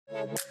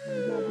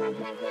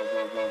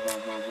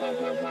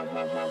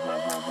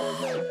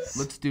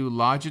Let's do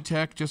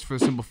Logitech, just for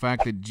the simple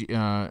fact that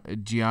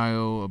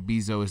Gio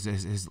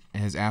Bezos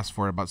has asked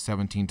for it about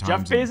 17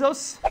 times. Jeff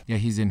Bezos? Yeah,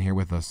 he's in here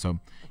with us. So,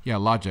 yeah,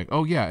 Logitech.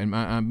 Oh, yeah,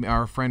 and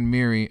our friend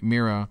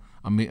Miguel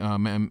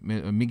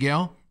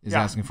is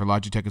asking for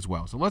Logitech as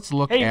well. So let's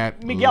look at...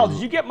 Hey, Miguel, did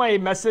you get my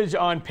message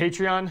on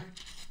Patreon?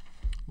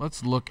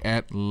 Let's look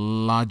at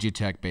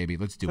Logitech, baby.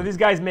 Let's do it. So these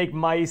guys make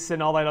mice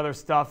and all that other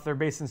stuff. They're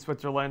based in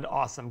Switzerland.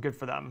 Awesome. Good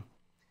for them.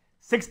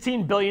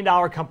 $16 billion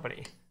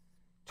company.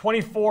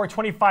 24,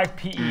 25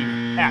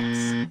 PE,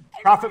 X.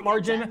 Profit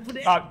margin,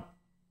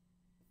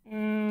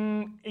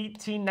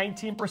 18,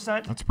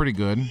 19%. That's pretty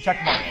good.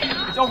 Check mark.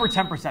 It's over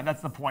 10%.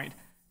 That's the point.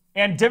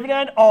 And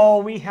dividend, oh,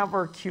 we have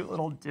our cute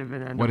little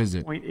dividend. What is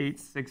it?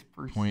 0.86%.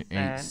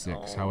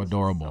 0.86. How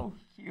adorable.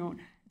 So cute.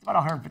 It's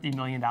about $150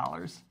 million.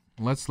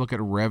 Let's look at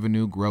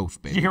revenue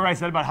growth, baby. Did you hear what I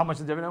said about how much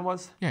the dividend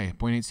was? Yeah,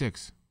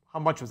 0.86. How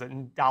much was it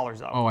in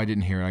dollars, though? Oh, I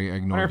didn't hear it. I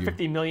ignored you.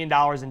 $150 million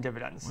in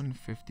dividends.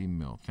 150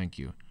 mil. Thank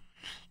you.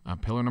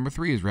 Pillar number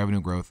 3 is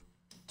revenue growth.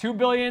 $2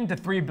 billion to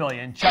 $3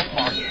 billion. Check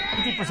mark.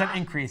 50%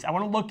 increase. I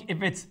want to look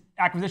if it's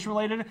acquisition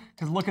related,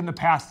 because look in the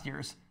past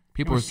years.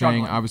 People are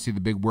saying, obviously,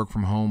 the big work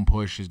from home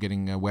push is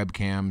getting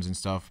webcams and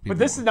stuff. But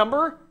this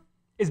number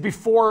is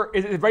before,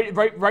 is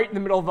right in the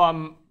middle of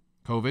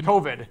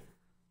COVID.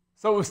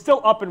 So it was still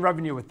up in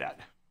revenue with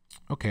that.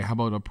 Okay, how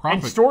about a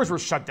profit? And stores were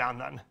shut down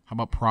then. How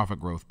about profit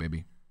growth,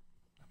 baby?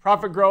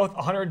 Profit growth,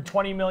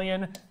 120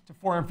 million to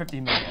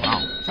 450 million.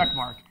 Wow. Check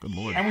mark. Good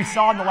Lord. And we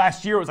saw in the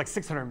last year it was like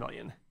 600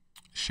 million.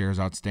 Shares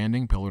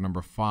outstanding, pillar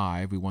number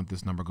 5. We want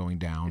this number going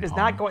down. It is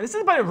not going. This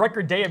is about a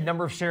record day of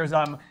number of shares.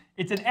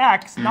 It's an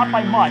X, not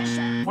by much,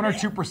 1 or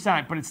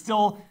 2%, but it's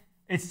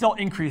still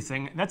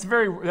increasing. That's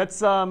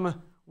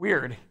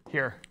weird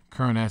here.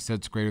 Current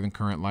assets greater than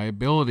current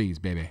liabilities,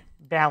 baby.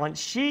 Balance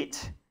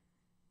sheet.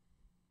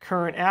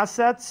 Current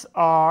assets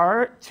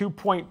are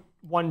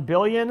 2.1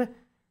 billion.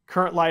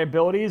 Current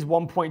liabilities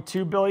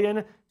 1.2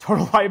 billion.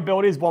 Total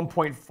liabilities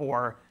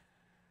 1.4.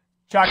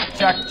 Check,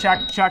 check,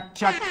 check, check,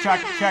 check, check,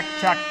 check,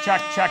 check,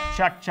 check, check,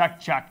 check, check,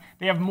 check.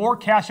 They have more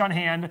cash on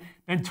hand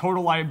than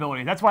total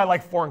liability. That's why I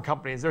like foreign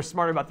companies. They're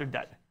smart about their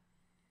debt.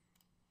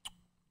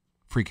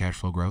 Free cash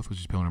flow growth, which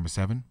is pillar number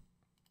 7.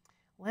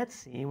 Let's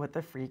see what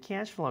the free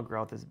cash flow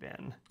growth has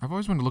been. I've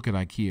always wanted to look at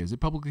IKEA. Is it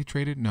publicly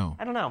traded? No.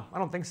 I don't know. I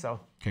don't think so.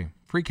 Okay.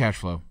 Free cash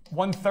flow.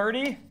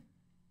 130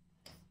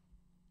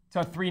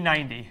 to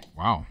 390.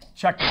 Wow.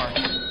 Check mark.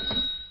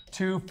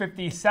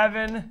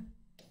 257,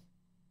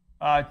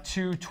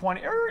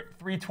 220,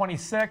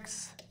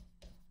 326,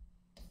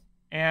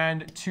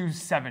 and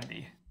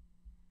 270.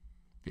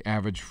 The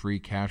average free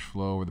cash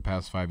flow over the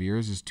past 5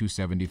 years is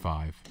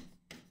 275.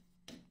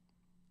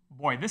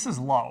 Boy, this is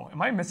low. Am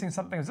I missing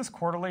something? Is this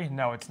quarterly?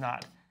 No, it's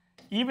not.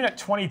 Even at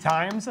 20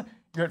 times,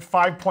 you're at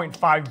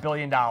 $5.5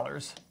 billion.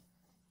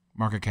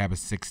 Market cap is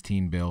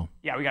 16 bill.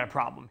 Yeah, we got a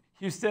problem.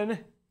 Houston?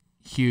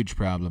 Huge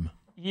problem.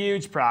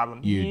 Huge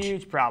problem. Huge.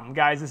 Huge problem.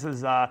 Guys, this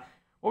is, what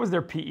was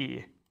their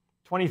PE?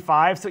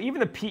 25. So even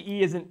the PE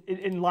isn't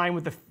in line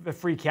with the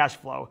free cash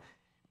flow.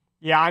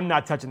 Yeah, I'm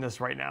not touching this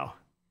right now.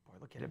 Boy,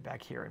 look at it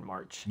back here in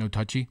March. No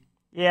touchy?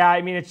 Yeah,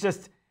 I mean, it's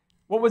just,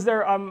 what was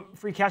their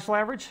free cash flow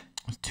average?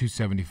 It's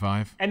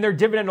 275. And their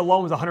dividend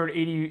alone was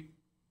 180.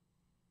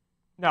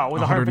 No, it was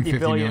 150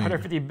 billion,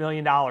 $150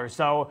 billion.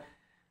 So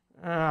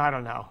I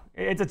don't know.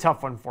 It's a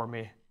tough one for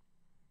me.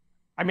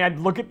 I mean, I'd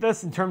look at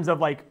this in terms of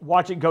like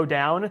watch it go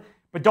down,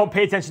 but don't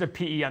pay attention to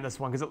PE on this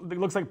one because it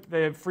looks like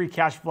the free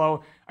cash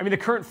flow. I mean, the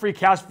current free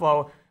cash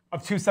flow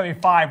of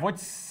 275.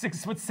 What's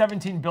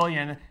 17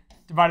 billion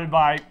divided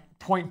by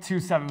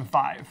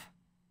 0.275?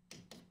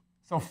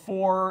 So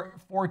four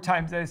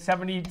times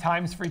 70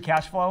 times free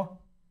cash flow.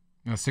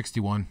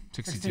 61,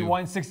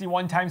 62.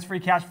 61 times free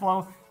cash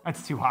flow.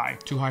 That's too high.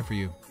 Too high for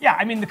you. Yeah,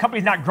 I mean, the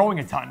company's not growing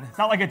a ton. It's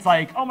not like it's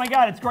like, oh my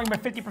God, it's growing by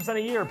 50%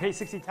 a year, pay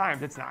 60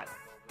 times. It's not.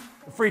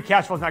 The free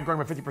cash flow is not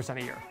growing by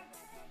 50% a year.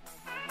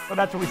 So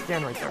that's where we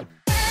stand right there.